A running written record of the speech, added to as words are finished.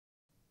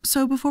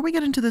So before we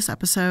get into this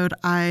episode,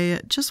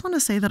 I just want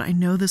to say that I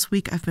know this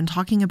week I've been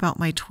talking about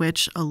my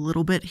Twitch a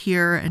little bit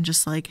here and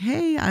just like,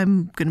 hey,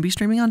 I'm going to be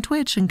streaming on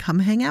Twitch and come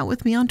hang out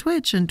with me on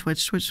Twitch and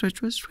Twitch.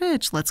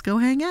 Let's go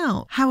hang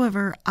out.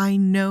 However, I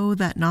know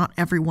that not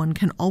everyone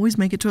can always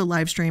make it to a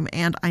live stream,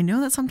 and I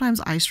know that sometimes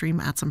I stream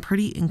at some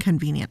pretty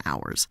inconvenient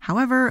hours.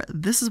 However,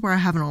 this is where I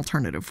have an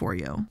alternative for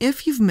you.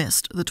 If you've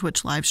missed the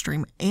Twitch live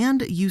stream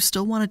and you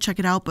still want to check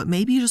it out, but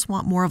maybe you just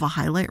want more of a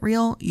highlight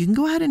reel, you can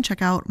go ahead and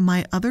check out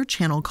my other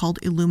channel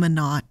called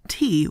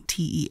Illuminaughtii,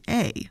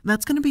 T-E-A.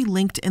 That's going to be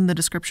linked in the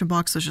description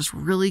box, so it's just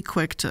really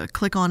quick to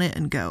click on it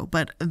and go.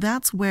 But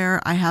that's where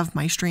I have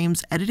my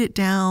streams edited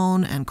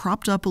down and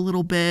cropped up a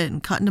little bit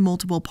and cut into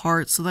multiple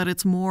parts so that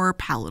it's more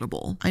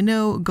palatable. I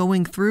know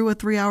going through a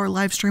 3-hour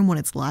live stream when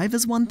it's live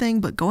is one thing,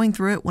 but going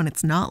through it when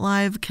it's not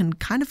live can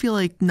kind of feel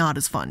like not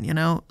as fun, you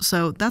know?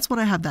 So that's what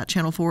I have that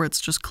channel for.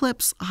 It's just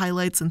clips,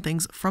 highlights, and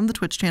things from the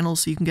Twitch channel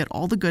so you can get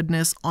all the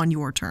goodness on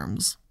your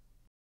terms.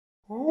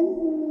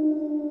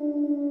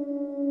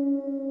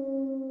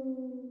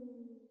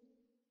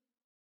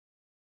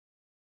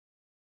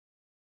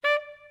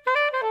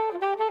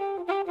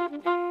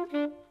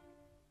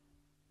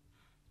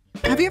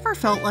 Have you ever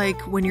felt like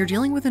when you're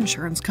dealing with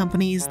insurance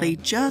companies, they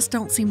just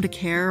don't seem to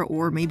care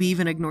or maybe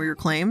even ignore your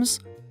claims?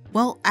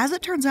 Well, as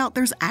it turns out,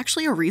 there's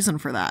actually a reason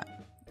for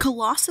that.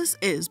 Colossus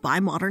is, by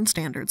modern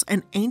standards,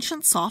 an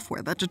ancient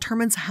software that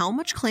determines how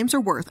much claims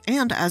are worth,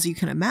 and as you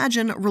can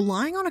imagine,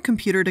 relying on a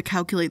computer to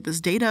calculate this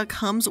data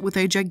comes with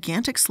a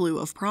gigantic slew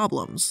of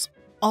problems.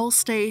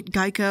 Allstate,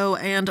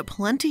 Geico, and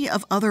plenty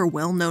of other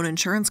well-known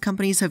insurance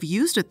companies have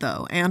used it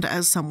though, and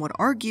as some would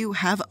argue,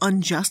 have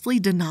unjustly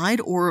denied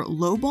or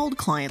lowballed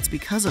clients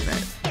because of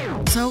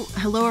it. So,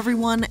 hello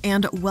everyone,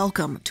 and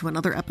welcome to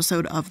another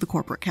episode of the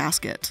Corporate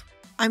Casket.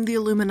 I'm the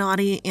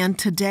iilluminaughtii, and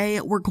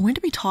today we're going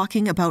to be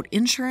talking about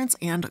insurance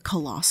and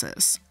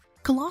Colossus.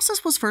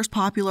 Colossus was first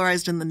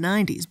popularized in the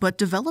 90s, but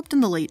developed in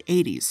the late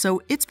 80s,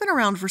 so it's been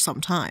around for some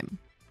time.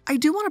 I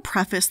do want to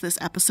preface this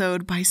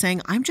episode by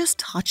saying I'm just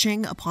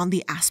touching upon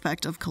the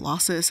aspect of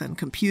Colossus and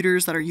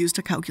computers that are used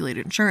to calculate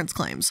insurance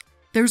claims.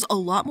 There's a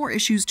lot more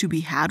issues to be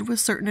had with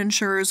certain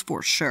insurers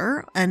for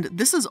sure, and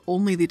this is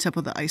only the tip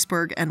of the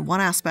iceberg and one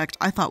aspect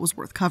I thought was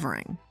worth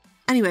covering.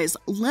 Anyways,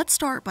 let's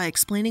start by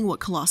explaining what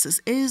Colossus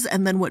is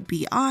and then what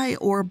BI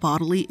or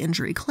bodily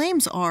injury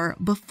claims are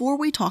before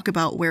we talk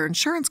about where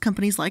insurance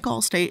companies like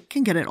Allstate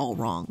can get it all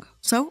wrong.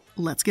 So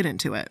let's get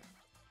into it.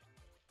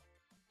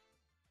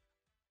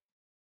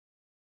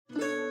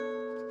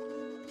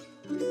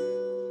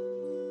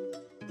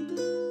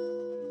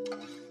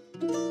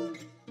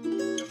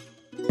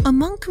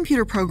 Among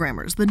computer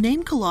programmers, the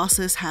name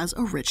Colossus has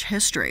a rich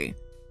history.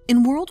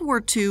 In World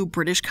War II,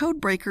 British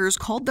codebreakers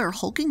called their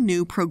hulking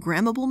new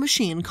programmable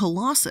machine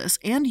Colossus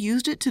and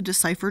used it to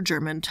decipher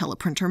German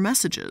teleprinter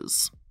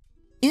messages.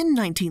 In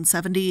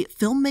 1970,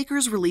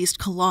 filmmakers released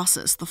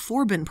Colossus, the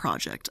Forbin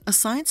Project, a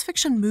science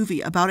fiction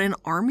movie about an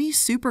army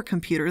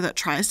supercomputer that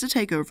tries to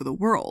take over the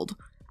world.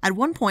 At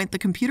one point, the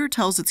computer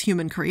tells its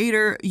human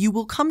creator, "You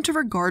will come to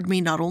regard me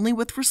not only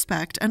with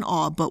respect and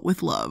awe, but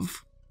with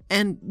love."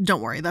 And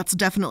don't worry, that's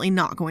definitely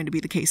not going to be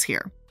the case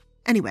here.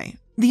 Anyway,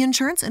 the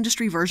insurance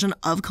industry version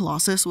of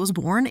Colossus was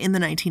born in the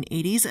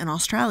 1980s in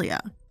Australia.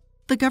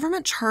 The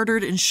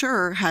government-chartered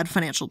insurer had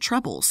financial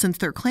trouble since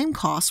their claim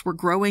costs were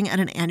growing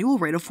at an annual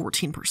rate of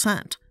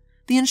 14%.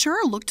 The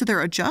insurer looked to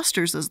their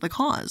adjusters as the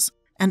cause,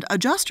 and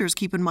adjusters,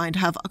 keep in mind,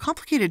 have a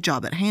complicated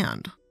job at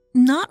hand.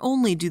 Not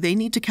only do they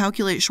need to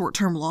calculate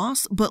short-term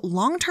loss, but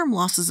long-term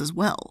losses as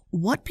well,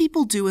 what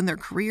people do in their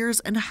careers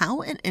and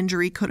how an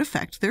injury could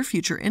affect their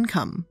future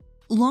income.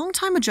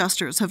 Longtime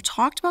adjusters have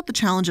talked about the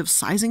challenge of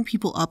sizing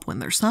people up when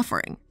they're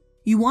suffering.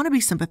 You want to be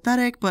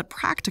sympathetic but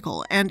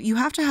practical, and you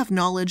have to have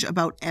knowledge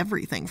about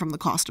everything from the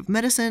cost of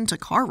medicine to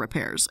car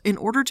repairs in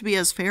order to be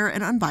as fair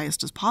and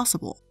unbiased as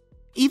possible.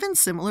 Even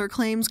similar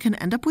claims can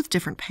end up with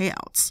different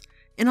payouts.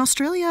 In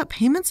Australia,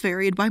 payments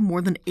varied by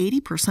more than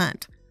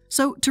 80%.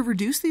 So, to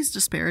reduce these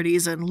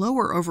disparities and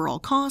lower overall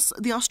costs,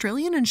 the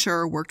Australian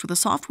insurer worked with a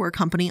software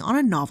company on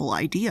a novel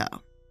idea.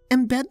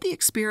 Embed the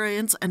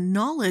experience and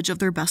knowledge of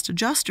their best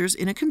adjusters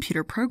in a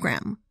computer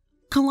program.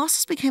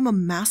 Colossus became a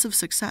massive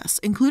success,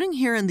 including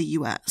here in the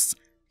US.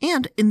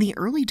 And in the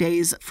early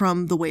days,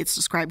 from the way it's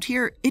described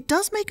here, it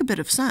does make a bit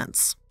of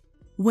sense.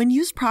 When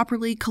used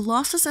properly,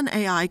 Colossus and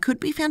AI could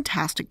be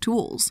fantastic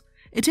tools.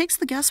 It takes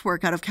the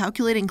guesswork out of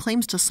calculating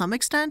claims to some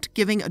extent,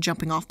 giving a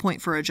jumping-off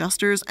point for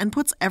adjusters, and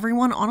puts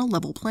everyone on a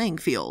level playing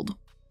field.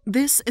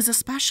 This is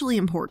especially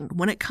important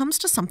when it comes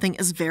to something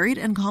as varied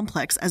and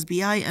complex as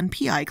BI and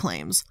PI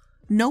claims.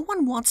 No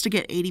one wants to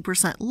get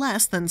 80%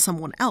 less than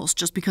someone else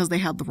just because they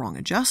had the wrong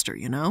adjuster,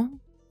 you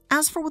know?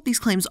 As for what these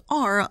claims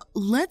are,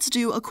 let's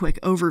do a quick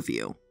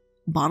overview.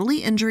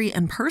 Bodily injury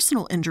and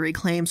personal injury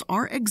claims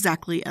are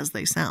exactly as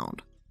they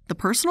sound. The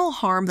personal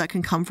harm that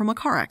can come from a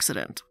car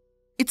accident.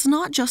 It's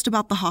not just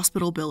about the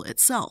hospital bill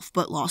itself,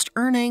 but lost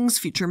earnings,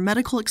 future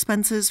medical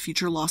expenses,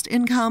 future lost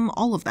income,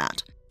 all of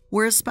that.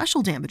 Whereas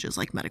special damages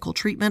like medical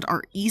treatment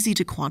are easy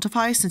to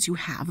quantify since you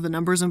have the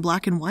numbers in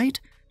black and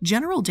white,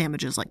 General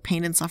damages like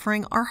pain and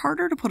suffering are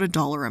harder to put a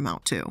dollar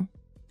amount to.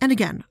 And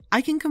again,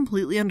 I can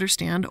completely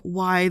understand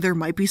why there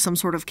might be some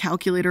sort of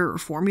calculator or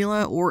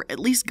formula or at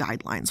least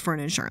guidelines for an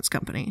insurance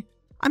company.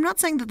 I'm not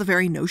saying that the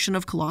very notion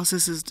of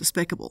Colossus is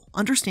despicable.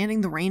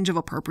 Understanding the range of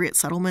appropriate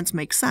settlements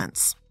makes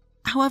sense.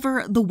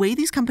 However, the way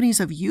these companies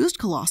have used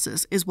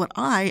Colossus is what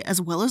I,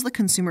 as well as the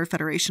Consumer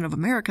Federation of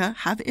America,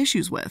 have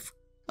issues with.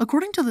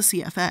 According to the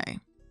CFA,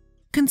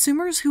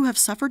 consumers who have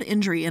suffered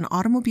injury in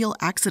automobile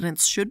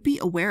accidents should be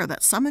aware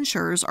that some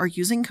insurers are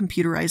using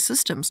computerized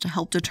systems to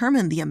help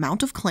determine the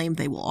amount of claim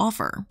they will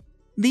offer.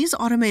 These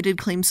automated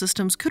claim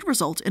systems could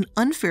result in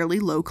unfairly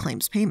low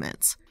claims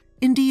payments.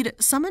 Indeed,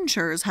 some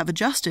insurers have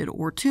adjusted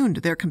or tuned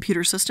their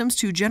computer systems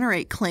to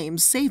generate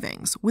claims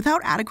savings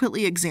without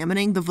adequately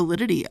examining the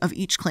validity of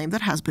each claim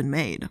that has been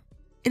made.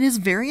 It is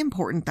very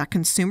important that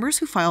consumers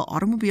who file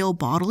automobile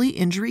bodily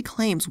injury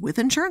claims with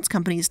insurance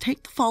companies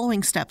take the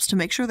following steps to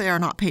make sure they are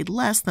not paid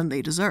less than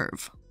they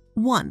deserve.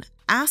 1.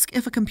 Ask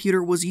if a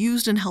computer was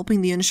used in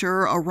helping the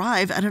insurer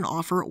arrive at an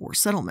offer or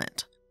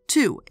settlement.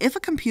 2. If a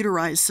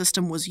computerized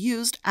system was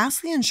used,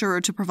 ask the insurer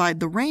to provide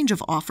the range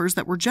of offers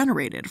that were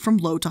generated from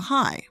low to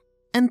high.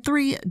 And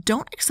 3.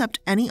 Don't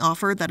accept any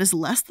offer that is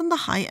less than the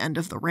high end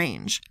of the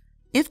range.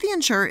 If the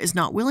insurer is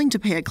not willing to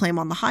pay a claim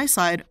on the high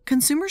side,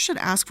 consumers should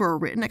ask for a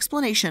written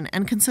explanation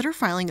and consider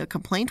filing a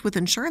complaint with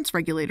insurance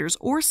regulators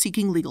or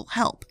seeking legal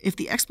help if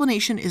the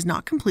explanation is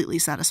not completely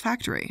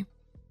satisfactory.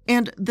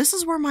 And this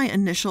is where my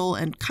initial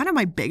and kind of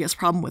my biggest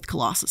problem with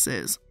Colossus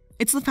is.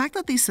 It's the fact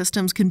that these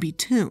systems can be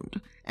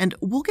tuned, and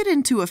we'll get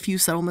into a few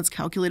settlements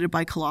calculated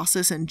by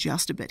Colossus in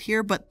just a bit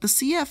here, but the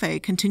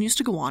CFA continues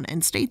to go on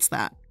and states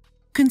that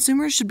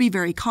consumers should be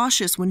very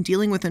cautious when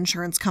dealing with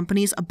insurance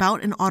companies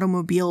about an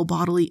automobile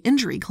bodily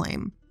injury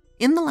claim.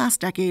 In the last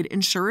decade,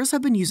 insurers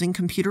have been using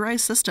computerized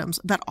systems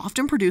that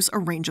often produce a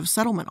range of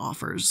settlement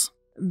offers.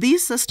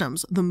 These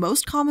systems, the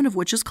most common of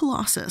which is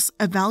Colossus,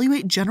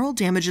 evaluate general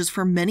damages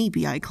for many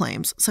BI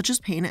claims, such as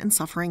pain and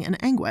suffering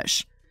and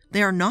anguish.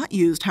 They are not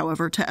used,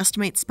 however, to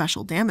estimate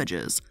special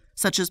damages,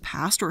 such as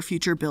past or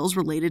future bills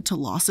related to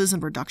losses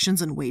and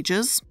reductions in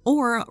wages,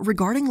 or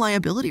regarding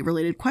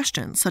liability-related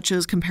questions such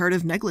as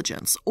comparative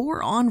negligence,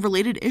 or on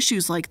related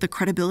issues like the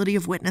credibility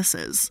of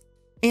witnesses.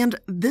 And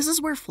this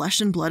is where flesh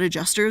and blood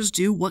adjusters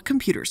do what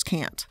computers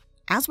can't.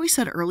 As we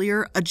said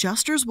earlier,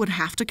 adjusters would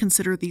have to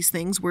consider these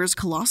things, whereas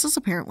Colossus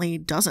apparently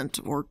doesn't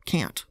or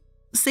can't.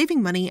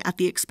 Saving money at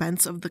the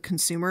expense of the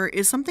consumer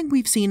is something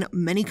we've seen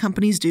many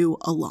companies do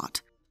a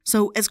lot.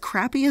 So as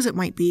crappy as it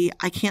might be,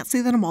 I can't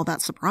say that I'm all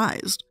that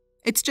surprised.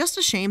 It's just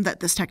a shame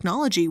that this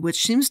technology,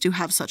 which seems to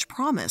have such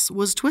promise,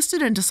 was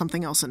twisted into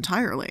something else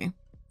entirely.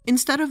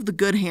 Instead of the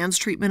good hands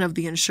treatment of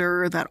the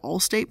insurer that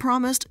Allstate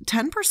promised,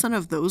 10%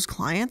 of those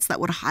clients that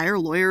would hire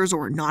lawyers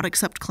or not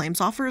accept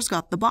claims offers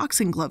got the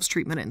boxing gloves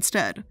treatment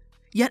instead.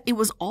 Yet it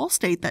was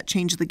Allstate that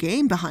changed the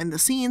game behind the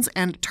scenes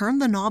and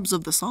turned the knobs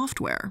of the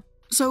software.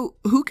 So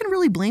who can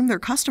really blame their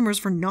customers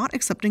for not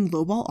accepting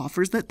lowball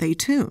offers that they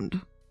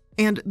tuned?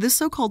 And this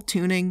so-called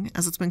tuning,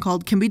 as it's been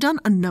called, can be done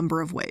a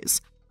number of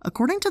ways.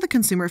 According to the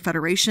Consumer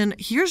Federation,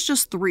 here's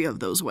just 3 of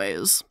those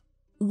ways.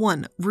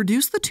 1.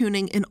 Reduce the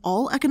tuning in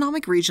all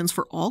economic regions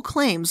for all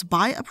claims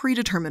by a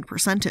predetermined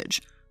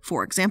percentage.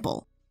 For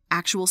example,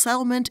 actual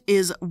settlement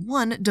is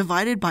 1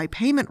 divided by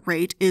payment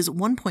rate is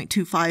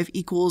 1.25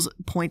 equals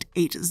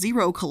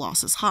 0.80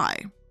 Colossus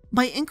high.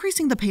 By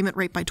increasing the payment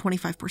rate by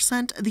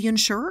 25%, the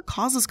insurer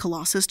causes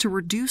Colossus to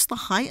reduce the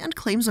high-end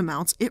claims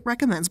amounts it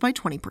recommends by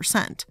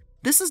 20%.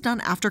 This is done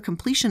after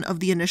completion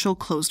of the initial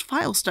closed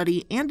file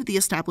study and the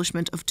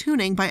establishment of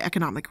tuning by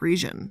economic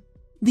region.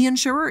 The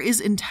insurer is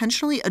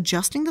intentionally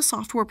adjusting the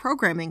software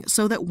programming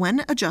so that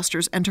when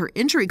adjusters enter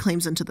injury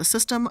claims into the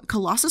system,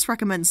 Colossus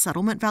recommends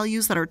settlement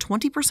values that are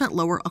 20%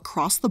 lower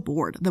across the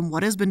board than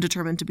what has been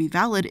determined to be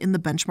valid in the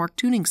benchmark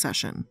tuning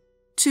session.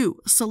 2.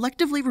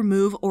 Selectively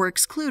remove or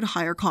exclude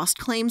higher cost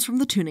claims from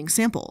the tuning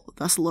sample,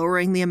 thus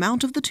lowering the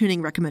amount of the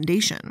tuning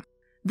recommendation.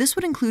 This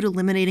would include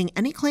eliminating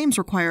any claims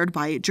required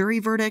by jury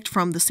verdict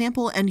from the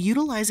sample and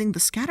utilizing the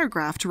scatter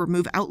graph to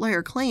remove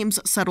outlier claims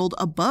settled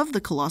above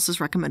the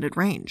Colossus recommended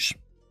range.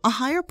 A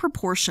higher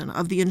proportion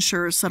of the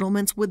insurer's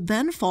settlements would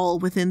then fall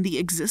within the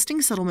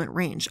existing settlement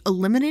range,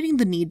 eliminating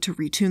the need to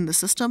retune the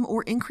system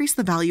or increase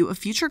the value of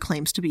future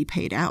claims to be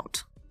paid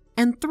out.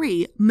 And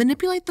 3.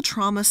 Manipulate the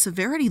trauma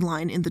severity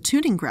line in the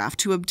tuning graph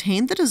to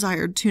obtain the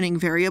desired tuning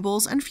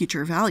variables and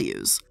future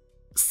values.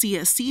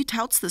 CSC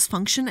touts this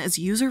function as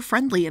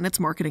user-friendly in its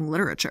marketing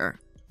literature.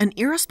 An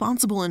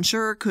irresponsible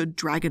insurer could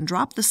drag and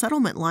drop the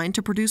settlement line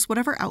to produce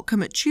whatever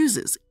outcome it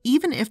chooses,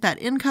 even if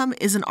that income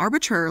is an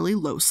arbitrarily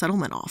low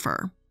settlement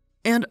offer.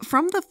 And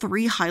from the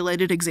 3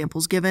 highlighted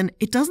examples given,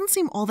 it doesn't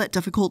seem all that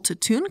difficult to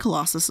tune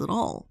Colossus at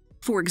all.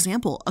 For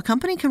example, a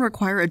company can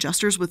require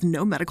adjusters with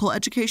no medical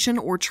education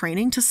or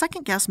training to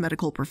second-guess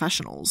medical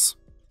professionals.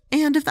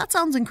 And if that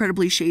sounds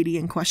incredibly shady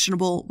and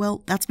questionable,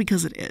 well, that's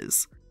because it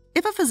is.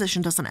 If a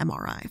physician does an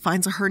MRI,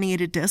 finds a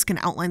herniated disc, and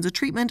outlines a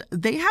treatment,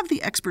 they have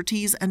the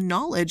expertise and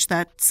knowledge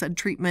that said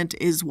treatment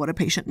is what a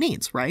patient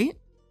needs, right?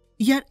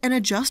 Yet, an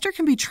adjuster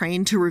can be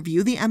trained to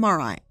review the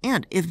MRI,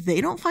 and if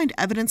they don't find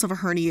evidence of a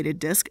herniated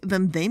disc,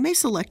 then they may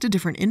select a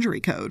different injury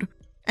code.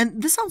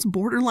 And this sounds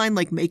borderline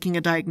like making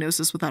a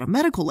diagnosis without a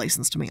medical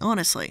license to me,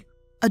 honestly.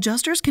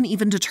 Adjusters can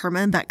even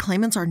determine that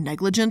claimants are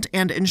negligent,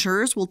 and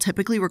insurers will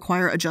typically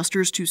require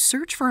adjusters to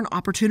search for an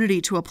opportunity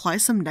to apply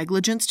some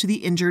negligence to the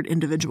injured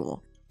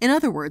individual. In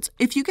other words,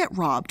 if you get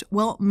robbed,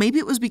 well, maybe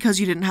it was because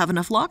you didn't have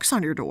enough locks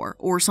on your door,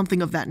 or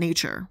something of that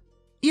nature.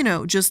 You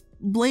know, just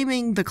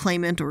blaming the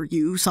claimant or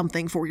you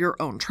something for your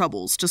own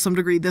troubles. To some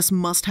degree, this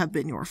must have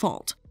been your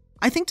fault.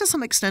 I think to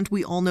some extent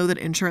we all know that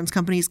insurance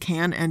companies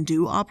can and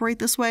do operate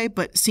this way,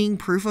 but seeing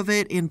proof of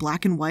it in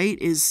black and white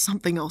is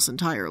something else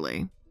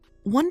entirely.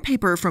 One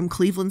paper from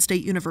Cleveland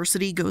State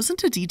University goes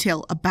into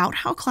detail about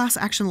how class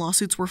action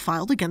lawsuits were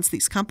filed against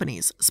these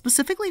companies,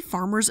 specifically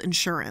Farmers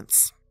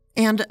Insurance.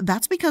 And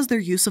that's because their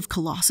use of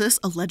Colossus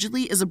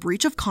allegedly is a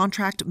breach of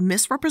contract,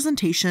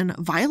 misrepresentation,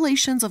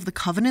 violations of the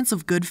covenants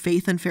of good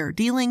faith and fair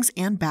dealings,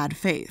 and bad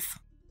faith.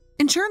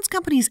 Insurance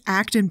companies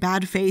act in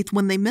bad faith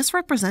when they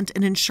misrepresent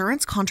an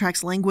insurance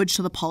contract's language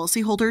to the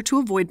policyholder to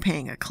avoid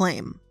paying a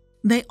claim.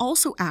 They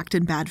also act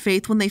in bad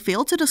faith when they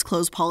fail to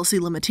disclose policy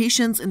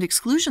limitations and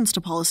exclusions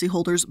to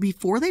policyholders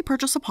before they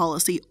purchase a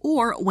policy,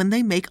 or when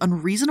they make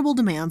unreasonable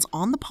demands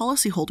on the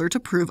policyholder to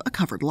prove a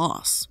covered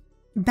loss.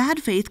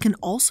 Bad faith can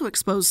also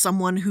expose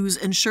someone who's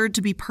insured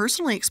to be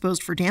personally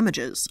exposed for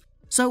damages.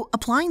 So,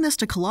 applying this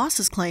to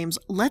Colossus claims,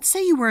 let's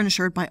say you were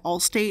insured by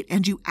Allstate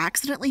and you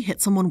accidentally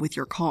hit someone with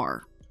your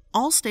car.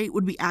 Allstate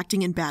would be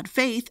acting in bad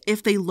faith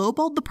if they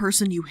lowballed the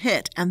person you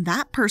hit, and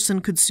that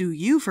person could sue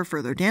you for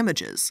further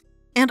damages.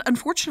 And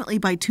unfortunately,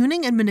 by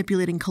tuning and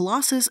manipulating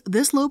Colossus,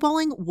 this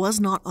lowballing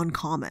was not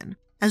uncommon,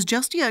 as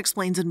Justia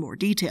explains in more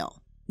detail.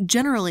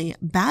 Generally,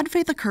 bad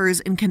faith occurs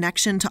in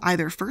connection to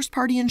either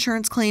first-party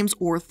insurance claims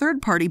or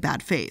third-party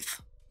bad faith.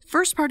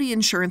 First-party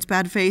insurance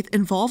bad faith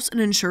involves an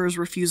insurer's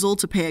refusal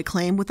to pay a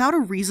claim without a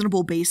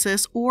reasonable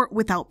basis or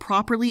without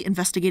properly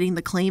investigating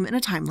the claim in a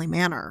timely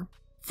manner.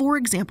 For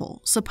example,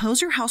 suppose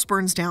your house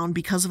burns down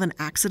because of an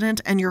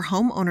accident and your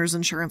homeowner's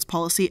insurance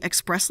policy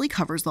expressly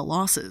covers the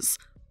losses.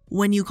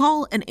 When you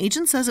call, an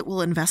agent says it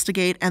will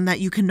investigate and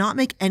that you cannot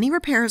make any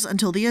repairs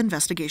until the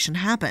investigation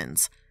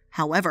happens.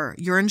 However,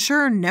 your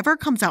insurer never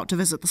comes out to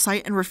visit the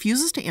site and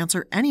refuses to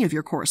answer any of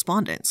your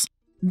correspondence.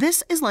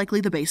 This is likely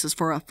the basis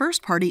for a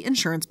first-party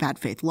insurance bad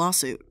faith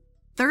lawsuit.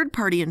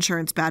 Third-party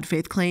insurance bad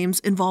faith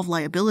claims involve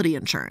liability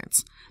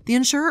insurance. The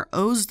insurer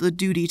owes the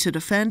duty to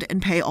defend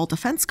and pay all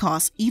defense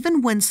costs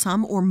even when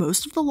some or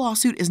most of the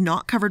lawsuit is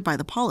not covered by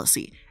the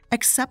policy,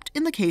 except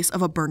in the case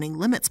of a burning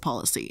limits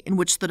policy, in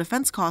which the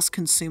defense costs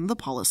consume the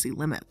policy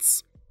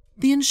limits.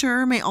 The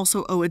insurer may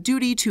also owe a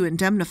duty to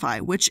indemnify,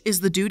 which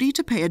is the duty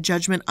to pay a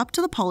judgment up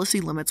to the policy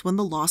limits when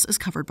the loss is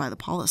covered by the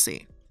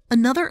policy.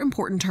 Another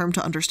important term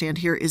to understand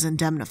here is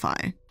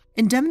indemnify.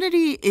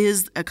 Indemnity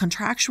is a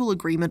contractual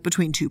agreement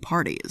between two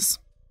parties.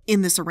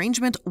 In this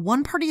arrangement,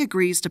 one party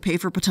agrees to pay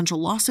for potential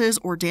losses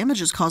or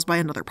damages caused by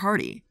another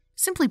party.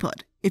 Simply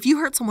put, if you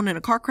hurt someone in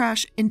a car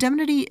crash,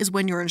 indemnity is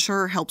when your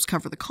insurer helps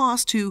cover the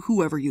cost to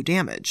whoever you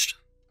damaged.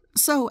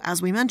 So,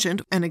 as we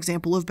mentioned, an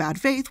example of bad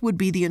faith would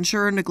be the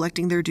insurer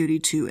neglecting their duty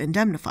to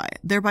indemnify,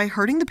 thereby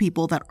hurting the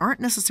people that aren't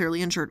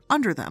necessarily insured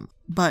under them,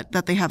 but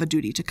that they have a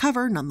duty to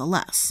cover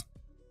nonetheless.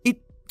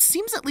 It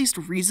seems at least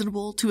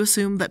reasonable to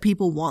assume that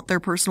people want their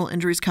personal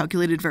injuries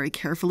calculated very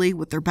carefully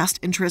with their best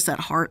interests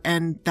at heart,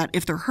 and that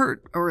if they're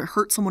hurt or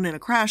hurt someone in a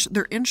crash,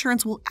 their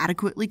insurance will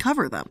adequately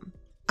cover them.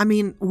 I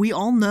mean, we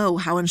all know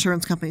how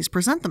insurance companies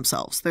present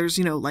themselves. There's,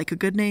 like a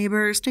good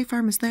neighbor, State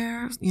Farm is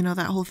there,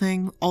 that whole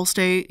thing.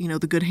 Allstate,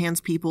 the good hands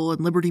people, and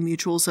Liberty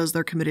Mutual says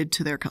they're committed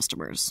to their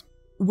customers.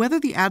 Whether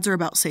the ads are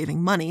about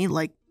saving money,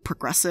 like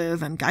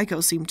Progressive and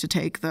Geico seem to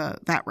take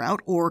that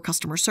route, or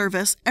customer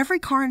service, every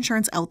car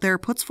insurance out there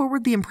puts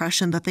forward the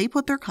impression that they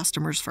put their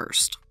customers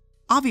first.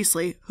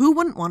 Obviously, who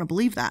wouldn't want to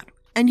believe that?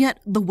 And yet,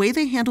 the way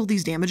they handle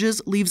these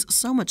damages leaves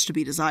so much to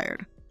be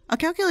desired. A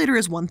calculator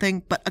is one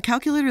thing, but a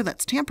calculator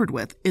that's tampered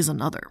with is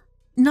another.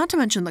 Not to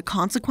mention the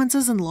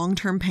consequences and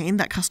long-term pain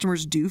that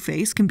customers do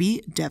face can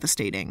be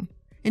devastating.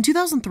 In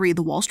 2003,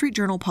 the Wall Street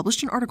Journal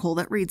published an article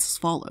that reads as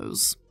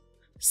follows.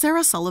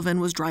 Sarah Sullivan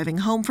was driving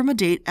home from a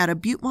date at a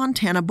Butte,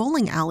 Montana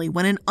bowling alley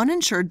when an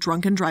uninsured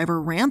drunken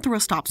driver ran through a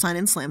stop sign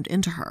and slammed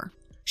into her.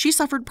 She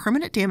suffered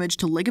permanent damage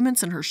to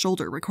ligaments in her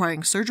shoulder,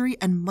 requiring surgery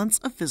and months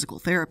of physical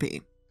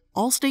therapy.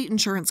 Allstate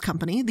Insurance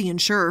Company, the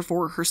insurer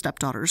for her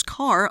stepdaughter's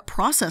car,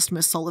 processed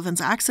Miss Sullivan's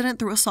accident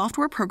through a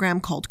software program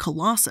called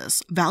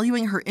Colossus,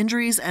 valuing her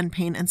injuries and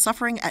pain and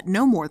suffering at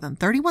no more than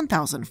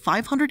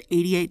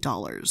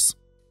 $31,588,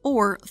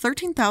 or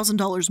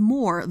 $13,000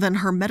 more than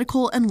her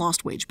medical and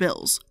lost wage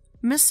bills.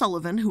 Miss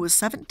Sullivan, who was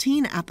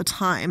 17 at the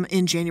time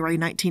in January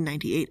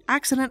 1998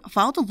 accident,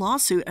 filed a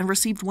lawsuit and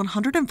received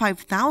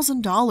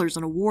 $105,000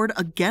 in award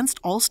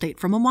against Allstate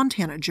from a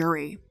Montana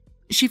jury.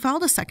 She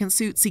filed a second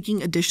suit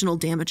seeking additional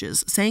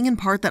damages, saying in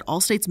part that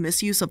Allstate's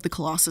misuse of the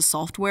Colossus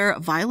software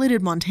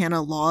violated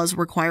Montana laws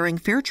requiring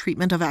fair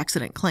treatment of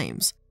accident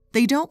claims.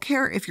 They don't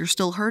care if you're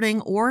still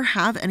hurting or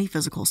have any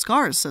physical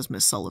scars, says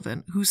Miss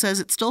Sullivan, who says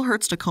it still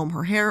hurts to comb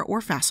her hair or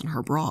fasten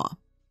her bra.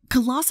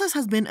 Colossus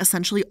has been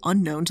essentially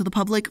unknown to the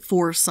public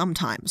for some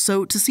time,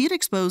 so to see it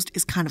exposed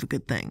is kind of a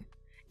good thing.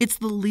 It's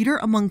the leader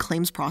among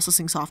claims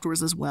processing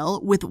softwares as well,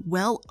 with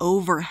well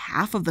over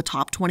half of the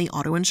top 20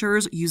 auto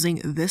insurers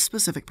using this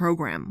specific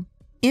program.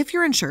 If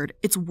you're insured,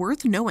 it's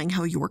worth knowing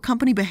how your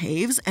company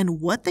behaves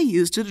and what they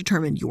use to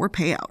determine your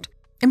payout.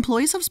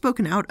 Employees have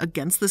spoken out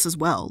against this as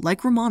well,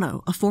 like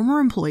Romano, a former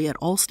employee at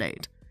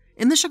Allstate.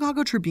 In the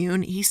Chicago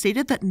Tribune, he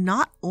stated that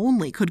not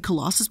only could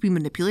Colossus be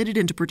manipulated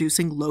into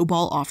producing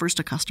lowball offers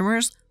to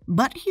customers,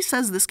 but he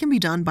says this can be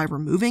done by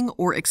removing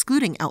or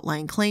excluding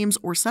outlying claims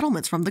or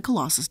settlements from the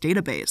Colossus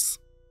database.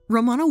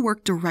 Romano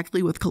worked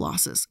directly with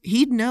Colossus.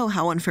 He'd know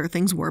how unfair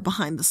things were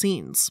behind the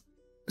scenes.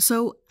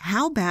 So,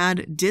 how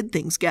bad did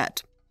things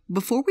get?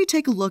 Before we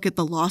take a look at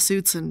the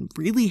lawsuits and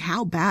really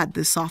how bad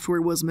this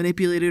software was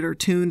manipulated or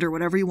tuned or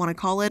whatever you want to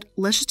call it,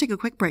 let's just take a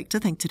quick break to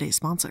thank today's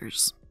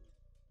sponsors.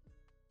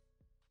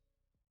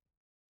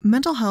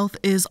 Mental health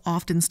is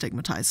often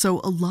stigmatized,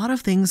 so a lot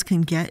of things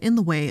can get in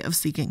the way of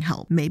seeking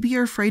help. Maybe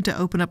you're afraid to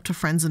open up to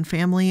friends and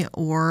family,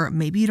 or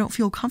maybe you don't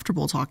feel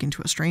comfortable talking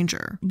to a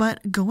stranger.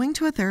 But going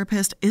to a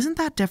therapist isn't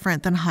that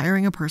different than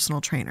hiring a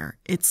personal trainer.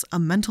 It's a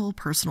mental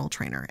personal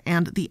trainer,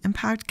 and the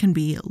impact can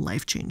be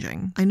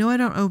life-changing. I know I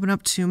don't open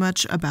up too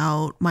much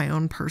about my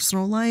own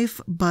personal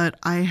life, but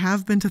I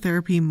have been to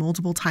therapy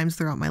multiple times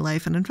throughout my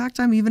life, and in fact,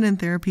 I'm even in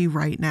therapy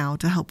right now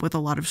to help with a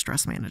lot of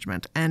stress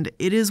management, and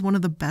it is one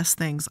of the best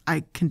things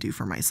I can do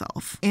for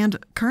myself. And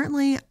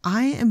currently,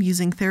 I am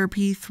using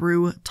therapy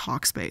through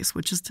Talkspace,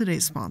 which is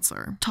today's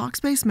sponsor.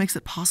 Talkspace makes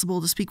it possible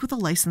to speak with a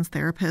licensed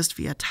therapist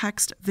via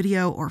text,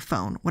 video, or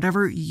phone,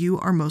 whatever you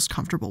are most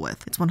comfortable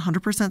with. It's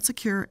 100%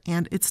 secure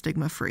and it's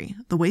stigma-free,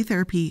 the way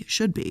therapy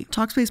should be.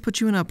 Talkspace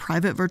puts you in a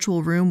private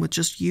virtual room with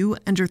just you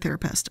and your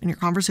therapist, and your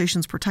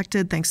conversation's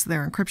protected thanks to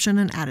their encryption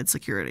and added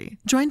security.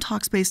 Join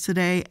Talkspace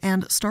today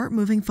and start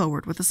moving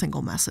forward with a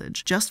single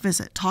message. Just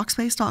visit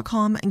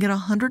Talkspace.com and get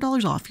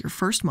 $100 off your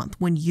first month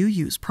when you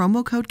use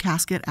promo code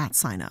CASKET at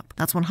sign up.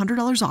 That's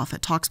 $100 off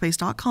at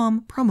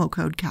Talkspace.com, promo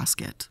code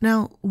CASKET.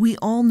 Now, we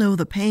all know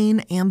the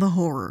pain and the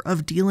horror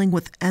of dealing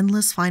with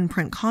endless fine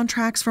print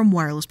contracts from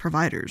wireless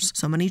providers.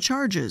 So many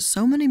charges,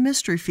 so many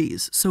mystery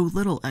fees, so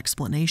little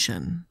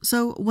explanation.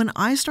 So when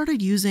I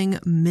started using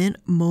Mint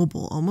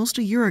Mobile almost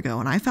a year ago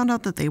and I found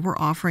out that they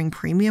were offering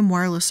premium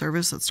wireless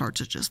service that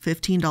starts at just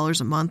 $15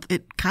 a month,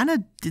 it kind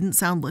of didn't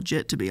sound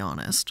legit, to be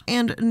honest.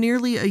 And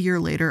nearly a year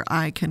later,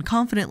 I can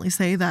confidently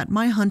say that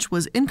my hunch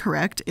was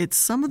incorrect. It's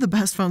some of the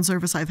best phone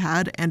service I've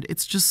had, and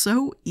it's just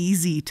so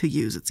easy to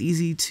use. It's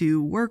easy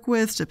to work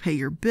with, to pay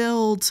your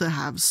bill, to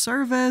have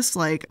service.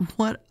 Like,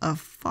 what a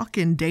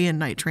fucking day and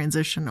night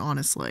transition,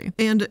 honestly.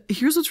 And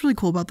here's what's really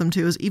cool about them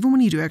too, is even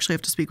when you do actually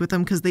have to speak with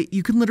them, because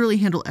you can literally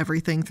handle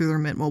everything through their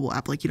Mint Mobile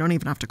app. Like, you don't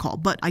even have to call.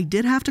 But I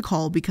did have to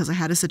call because I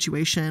had a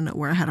situation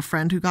where I had a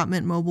friend who got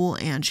Mint Mobile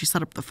and she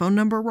set up the phone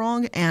number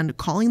wrong, and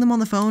calling them on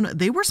the phone,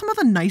 they were some of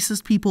the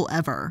nicest people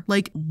ever.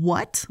 Like,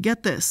 what?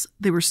 Get this.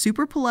 They were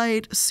super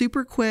polite,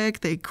 super quick,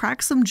 they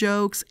cracked some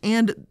jokes,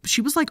 and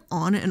she was like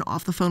on and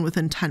off the phone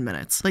within 10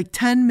 minutes. Like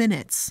 10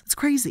 minutes. It's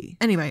crazy.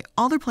 Anyway,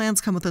 all their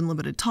plans come with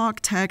unlimited talk,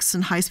 text,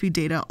 and high-speed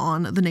data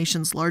on the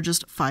nation's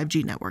largest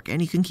 5G network,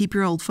 and you can keep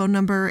your old phone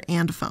number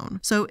and phone.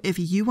 So if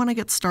you want to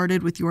get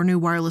started with your new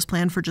wireless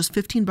plan for just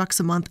 $15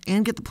 a month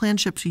and get the plan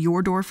shipped to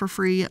your door for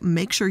free,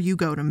 make sure you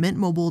go to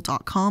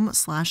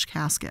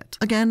mintmobile.com/casket.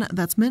 Again,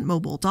 that's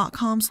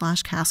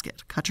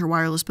mintmobile.com/casket. Cut your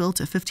wireless bill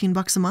to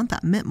 $15 a month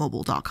at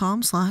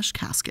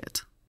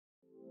mintmobile.com/casket.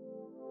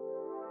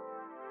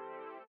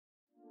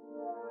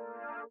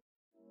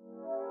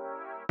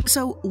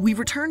 So we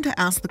return to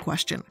ask the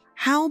question,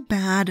 how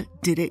bad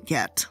did it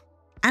get?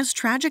 As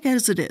tragic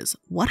as it is,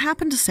 what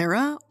happened to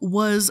Sarah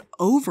was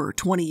over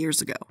 20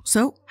 years ago.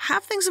 So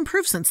have things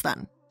improved since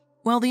then?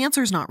 Well, the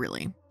answer is not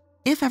really.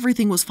 If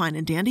everything was fine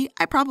and dandy,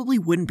 I probably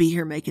wouldn't be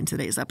here making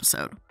today's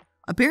episode.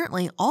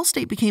 Apparently,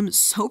 Allstate became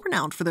so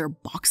renowned for their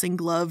boxing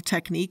glove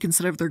technique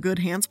instead of their good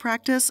hands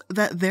practice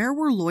that there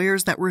were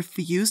lawyers that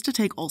refused to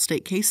take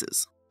Allstate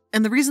cases.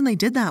 And the reason they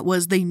did that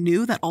was they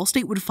knew that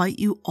Allstate would fight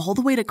you all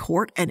the way to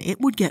court and it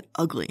would get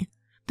ugly.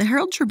 The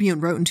Herald Tribune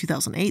wrote in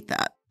 2008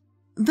 that,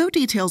 though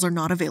details are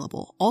not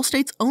available,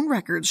 Allstate's own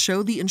records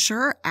show the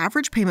insurer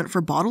average payment for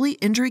bodily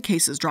injury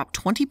cases dropped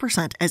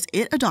 20% as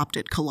it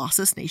adopted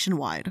Colossus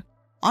nationwide.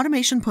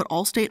 Automation put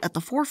Allstate at the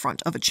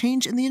forefront of a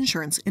change in the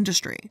insurance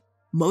industry.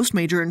 Most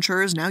major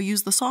insurers now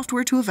use the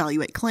software to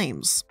evaluate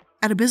claims.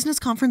 At a business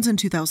conference in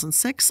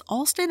 2006,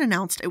 Allstate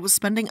announced it was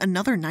spending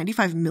another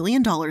 $95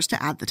 million to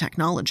add the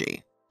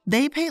technology.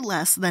 They pay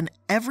less than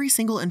every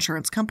single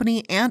insurance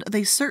company, and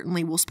they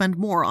certainly will spend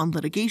more on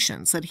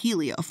litigation, said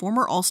Healy, a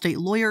former Allstate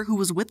lawyer who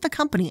was with the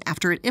company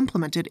after it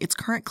implemented its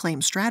current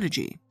claim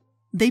strategy.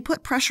 They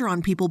put pressure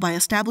on people by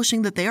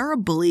establishing that they are a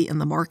bully in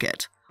the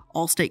market.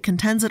 Allstate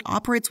contends it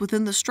operates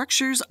within the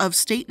structures of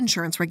state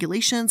insurance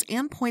regulations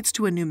and points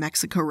to a New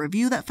Mexico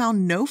review that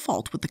found no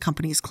fault with the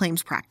company's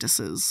claims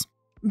practices.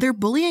 Their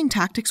bullying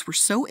tactics were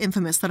so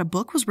infamous that a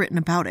book was written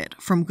about it,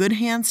 from good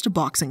hands to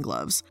boxing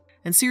gloves.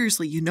 And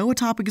seriously, you know a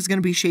topic is going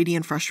to be shady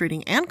and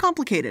frustrating and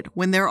complicated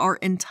when there are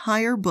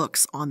entire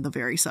books on the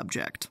very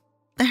subject.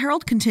 The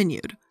Herald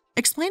continued,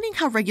 explaining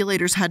how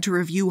regulators had to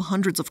review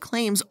hundreds of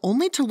claims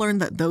only to learn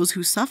that those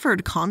who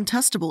suffered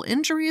contestable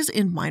injuries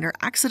in minor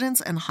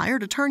accidents and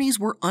hired attorneys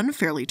were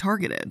unfairly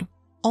targeted.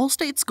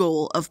 Allstate's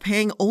goal of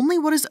paying only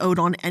what is owed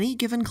on any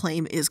given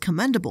claim is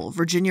commendable,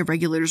 Virginia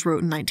regulators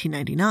wrote in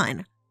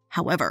 1999.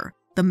 However,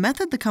 the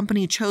method the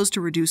company chose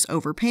to reduce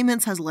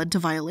overpayments has led to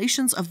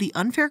violations of the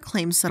Unfair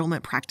Claims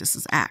Settlement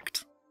Practices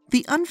Act.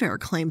 The Unfair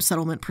Claims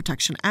Settlement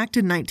Protection Act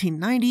in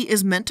 1990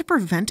 is meant to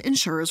prevent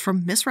insurers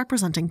from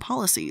misrepresenting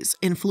policies,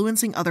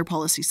 influencing other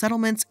policy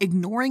settlements,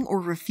 ignoring or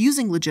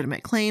refusing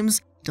legitimate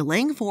claims,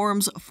 delaying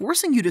forms,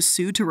 forcing you to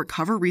sue to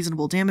recover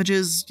reasonable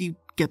damages. You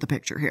get the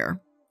picture here.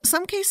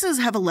 Some cases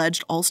have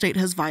alleged Allstate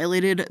has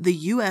violated the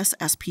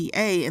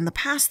USSPA in the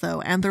past,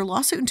 though, and their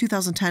lawsuit in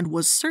 2010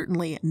 was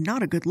certainly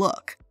not a good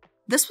look.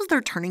 This was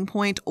their turning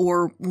point,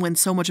 or when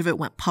so much of it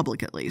went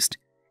public at least.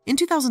 In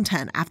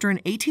 2010, after an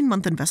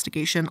 18-month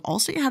investigation,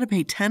 Allstate had to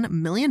pay $10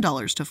 million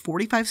to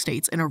 45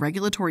 states in a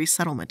regulatory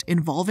settlement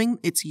involving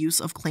its use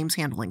of claims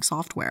handling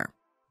software.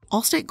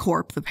 Allstate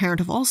Corp., the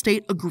parent of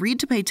Allstate, agreed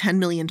to pay $10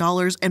 million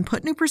and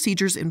put new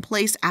procedures in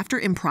place after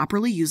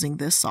improperly using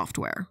this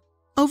software.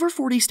 Over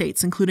 40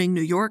 states, including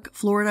New York,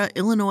 Florida,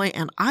 Illinois,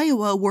 and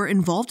Iowa, were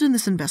involved in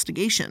this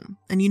investigation.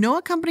 And you know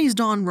a company's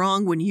done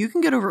wrong when you can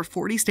get over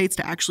 40 states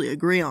to actually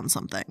agree on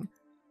something.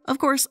 Of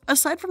course,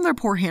 aside from their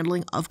poor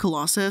handling of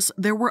Colossus,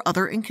 there were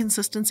other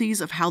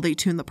inconsistencies of how they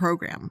tuned the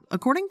program,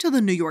 according to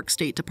the New York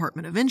State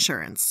Department of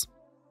Insurance.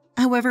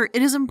 However,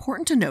 it is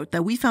important to note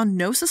that we found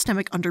no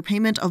systemic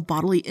underpayment of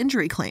bodily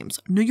injury claims,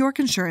 New York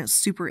Insurance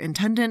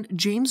Superintendent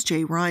James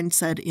J. Ryan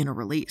said in a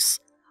release.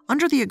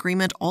 Under the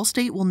agreement,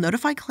 Allstate will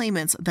notify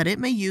claimants that it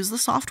may use the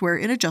software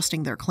in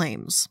adjusting their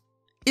claims.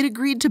 It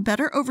agreed to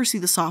better oversee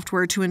the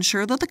software to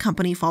ensure that the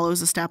company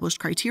follows established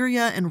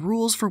criteria and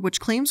rules for which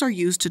claims are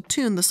used to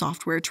tune the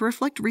software to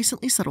reflect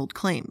recently settled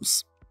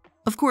claims.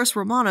 Of course,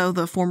 Romano,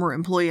 the former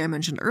employee I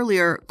mentioned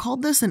earlier,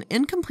 called this an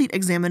incomplete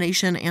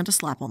examination and a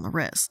slap on the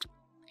wrist.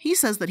 He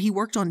says that he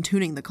worked on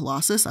tuning the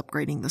Colossus,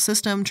 upgrading the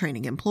system,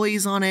 training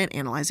employees on it,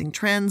 analyzing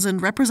trends,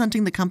 and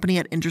representing the company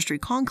at industry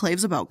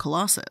conclaves about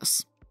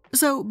Colossus.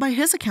 So, by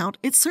his account,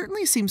 it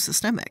certainly seems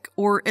systemic,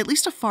 or at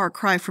least a far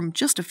cry from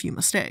just a few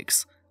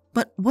mistakes.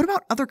 But what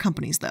about other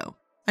companies, though?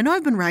 I know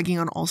I've been ragging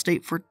on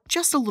Allstate for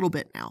just a little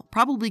bit now,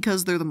 probably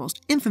because they're the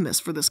most infamous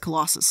for this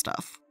Colossus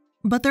stuff.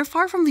 But they're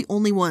far from the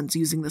only ones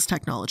using this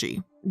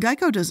technology.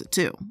 Geico does it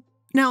too.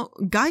 Now,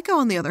 Geico,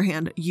 on the other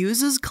hand,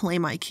 uses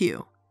Claim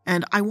IQ.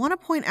 And I want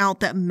to point out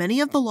that many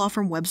of the law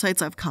firm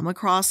websites I've come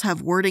across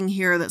have wording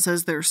here that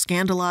says they're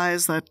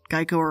scandalized that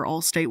Geico or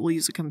Allstate will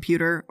use a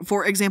computer.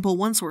 For example,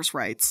 one source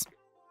writes,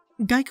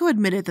 Geico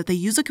admitted that they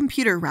use a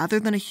computer rather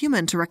than a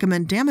human to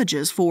recommend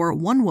damages for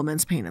one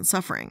woman's pain and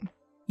suffering.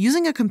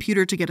 Using a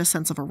computer to get a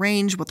sense of a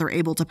range, what they're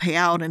able to pay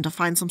out, and to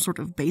find some sort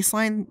of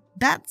baseline,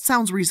 that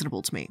sounds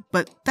reasonable to me.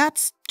 But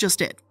that's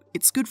just it.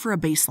 It's good for a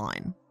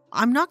baseline.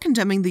 I'm not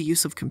condemning the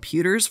use of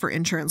computers for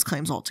insurance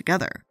claims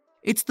altogether.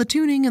 It's the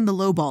tuning and the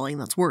lowballing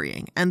that's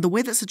worrying, and the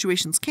way that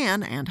situations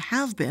can, and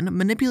have been,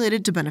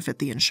 manipulated to benefit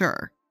the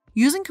insurer.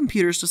 Using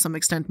computers to some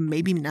extent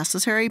may be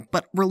necessary,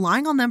 but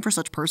relying on them for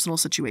such personal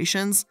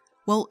situations,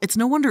 well, it's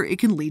no wonder it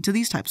can lead to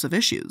these types of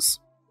issues.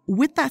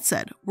 With that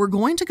said, we're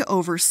going to go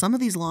over some of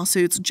these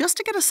lawsuits just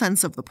to get a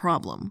sense of the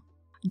problem.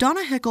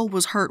 Donna Hickel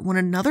was hurt when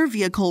another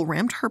vehicle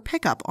rammed her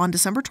pickup on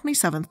December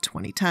 27,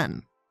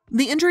 2010.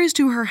 The injuries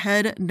to her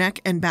head, neck,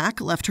 and back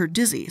left her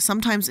dizzy,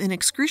 sometimes in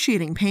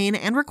excruciating pain,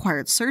 and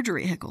required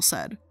surgery, Hickel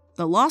said.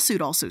 The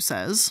lawsuit also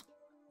says,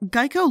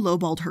 Geico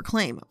lowballed her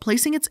claim,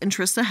 placing its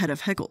interests ahead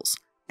of Hickel's.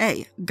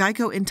 A.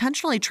 Geico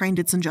intentionally trained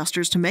its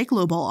adjusters to make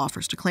lowball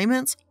offers to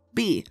claimants.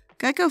 B.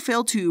 Geico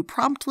failed to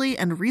promptly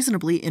and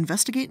reasonably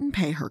investigate and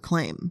pay her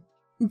claim.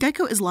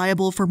 Geico is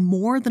liable for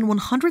more than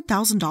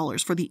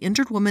 $100,000 for the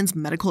injured woman's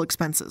medical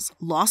expenses,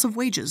 loss of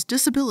wages,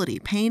 disability,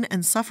 pain,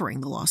 and suffering,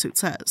 the lawsuit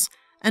says,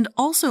 and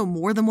also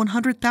more than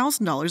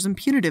 $100,000 in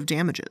punitive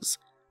damages.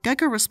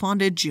 Geico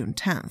responded June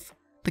 10th.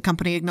 The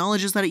company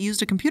acknowledges that it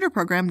used a computer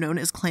program known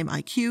as Claim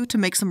IQ to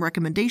make some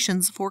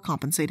recommendations for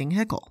compensating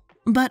Hickel,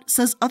 but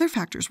says other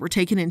factors were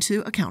taken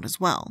into account as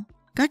well.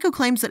 Geico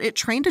claims that it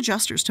trained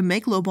adjusters to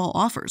make lowball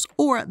offers,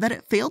 or that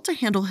it failed to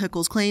handle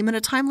Hickel's claim in a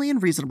timely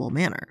and reasonable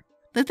manner.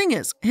 The thing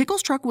is,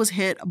 Hickel's truck was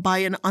hit by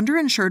an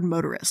underinsured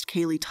motorist,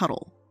 Kaylee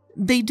Tuttle.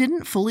 They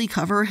didn't fully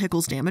cover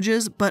Hickel's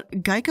damages, but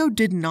Geico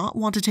did not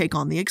want to take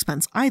on the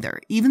expense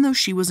either, even though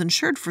she was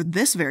insured for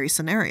this very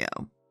scenario.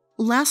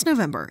 Last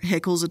November,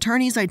 Hickel's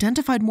attorneys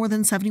identified more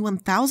than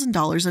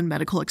 $71,000 in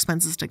medical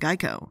expenses to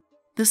Geico.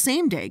 The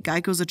same day,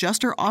 Geico's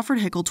adjuster offered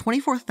Hickel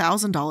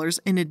 $24,000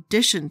 in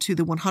addition to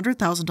the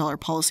 $100,000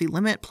 policy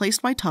limit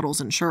placed by Tuttle's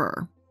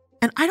insurer.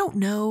 And I don't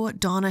know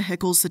Donna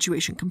Hickel's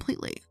situation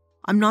completely.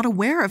 I'm not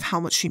aware of how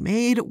much she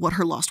made, what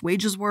her lost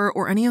wages were,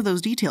 or any of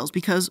those details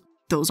because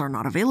those are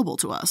not available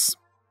to us.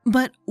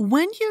 But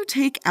when you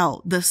take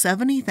out the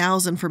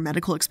 $70,000 for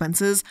medical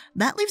expenses,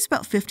 that leaves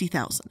about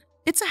 $50,000.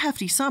 It's a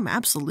hefty sum,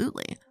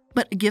 absolutely.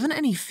 But given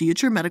any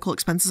future medical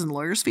expenses and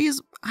lawyers' fees,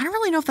 I don't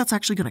really know if that's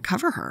actually going to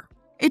cover her.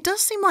 It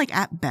does seem like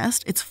at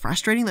best, it's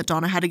frustrating that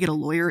Donna had to get a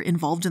lawyer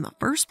involved in the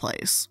first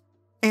place.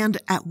 And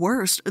at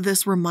worst,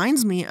 this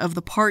reminds me of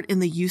the part in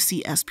the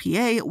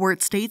UCSPA where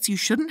it states you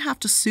shouldn't have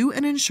to sue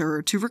an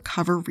insurer to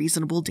recover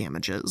reasonable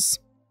damages.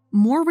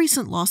 More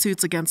recent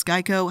lawsuits against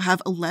Geico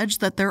have alleged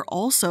that they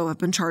also have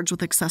been charged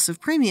with excessive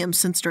premiums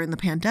since during the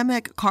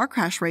pandemic, car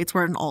crash rates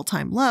were at an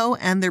all-time low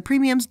and their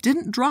premiums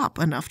didn't drop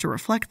enough to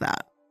reflect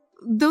that.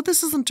 Though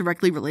this isn't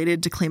directly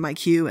related to Claim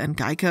IQ and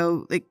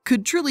Geico, it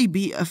could truly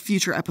be a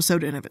future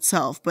episode in of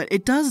itself, but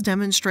it does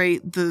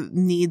demonstrate the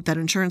need that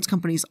insurance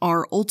companies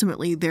are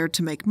ultimately there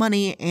to make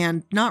money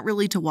and not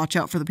really to watch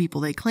out for the people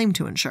they claim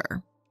to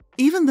insure.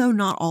 Even though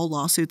not all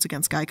lawsuits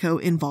against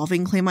Geico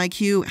involving Claim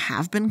IQ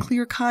have been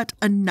clear-cut,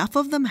 enough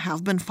of them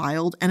have been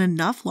filed and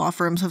enough law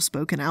firms have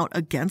spoken out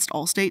against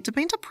Allstate to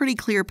paint a pretty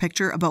clear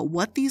picture about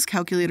what these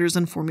calculators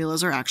and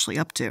formulas are actually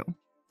up to.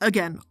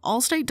 Again,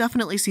 Allstate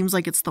definitely seems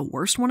like it's the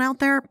worst one out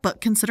there,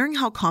 but considering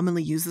how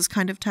commonly used this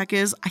kind of tech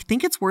is, I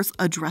think it's worth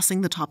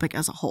addressing the topic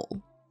as a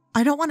whole.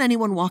 I don't want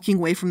anyone walking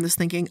away from this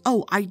thinking,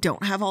 oh, I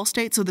don't have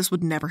Allstate, so this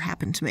would never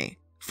happen to me.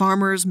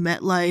 Farmers,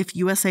 MetLife,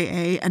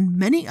 USAA, and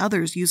many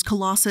others use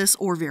Colossus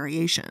or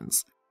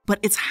variations. But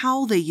it's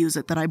how they use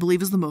it that I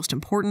believe is the most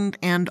important,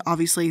 and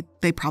obviously,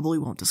 they probably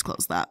won't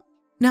disclose that.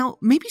 Now,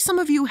 maybe some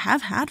of you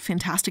have had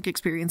fantastic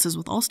experiences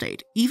with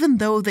Allstate, even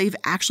though they've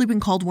actually been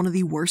called one of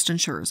the worst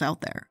insurers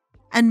out there.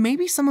 And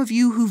maybe some of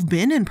you who've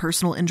been in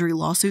personal injury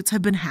lawsuits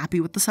have been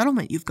happy with the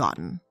settlement you've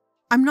gotten.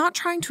 I'm not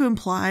trying to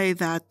imply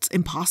that's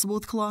impossible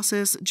with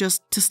Colossus,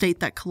 just to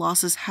state that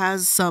Colossus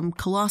has some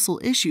colossal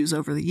issues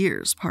over the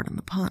years, pardon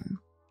the pun.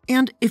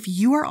 And if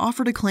you are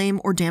offered a claim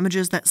or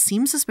damages that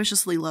seem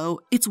suspiciously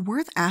low, it's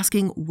worth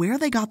asking where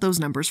they got those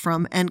numbers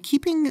from and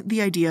keeping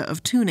the idea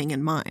of tuning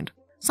in mind.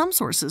 Some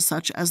sources,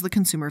 such as the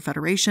Consumer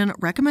Federation,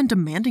 recommend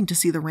demanding to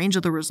see the range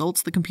of the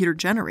results the computer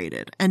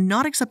generated and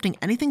not accepting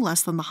anything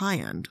less than the high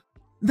end.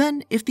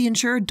 Then, if the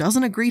insurer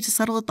doesn't agree to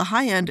settle at the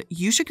high end,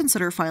 you should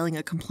consider filing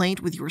a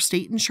complaint with your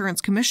state insurance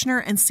commissioner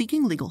and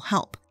seeking legal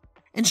help.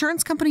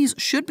 Insurance companies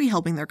should be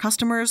helping their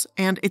customers,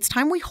 and it's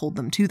time we hold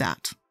them to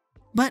that.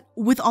 But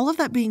with all of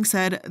that being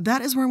said,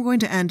 that is where I'm going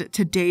to end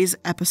today's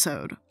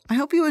episode. I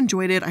hope you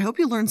enjoyed it. I hope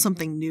you learned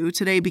something new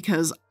today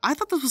because I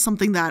thought this was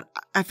something that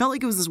I felt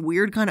like it was this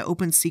weird kind of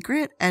open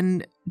secret,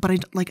 but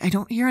I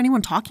don't hear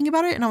anyone talking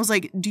about it. And I was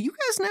like, do you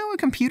guys know a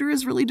computer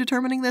is really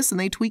determining this and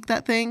they tweak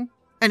that thing?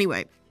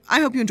 Anyway, I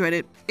hope you enjoyed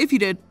it. If you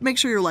did, make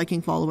sure you're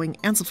liking, following,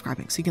 and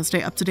subscribing so you can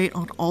stay up to date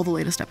on all the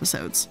latest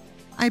episodes.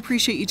 I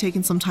appreciate you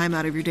taking some time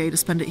out of your day to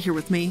spend it here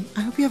with me.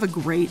 I hope you have a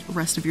great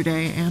rest of your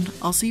day, and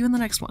I'll see you in the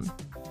next one.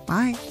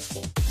 Bye.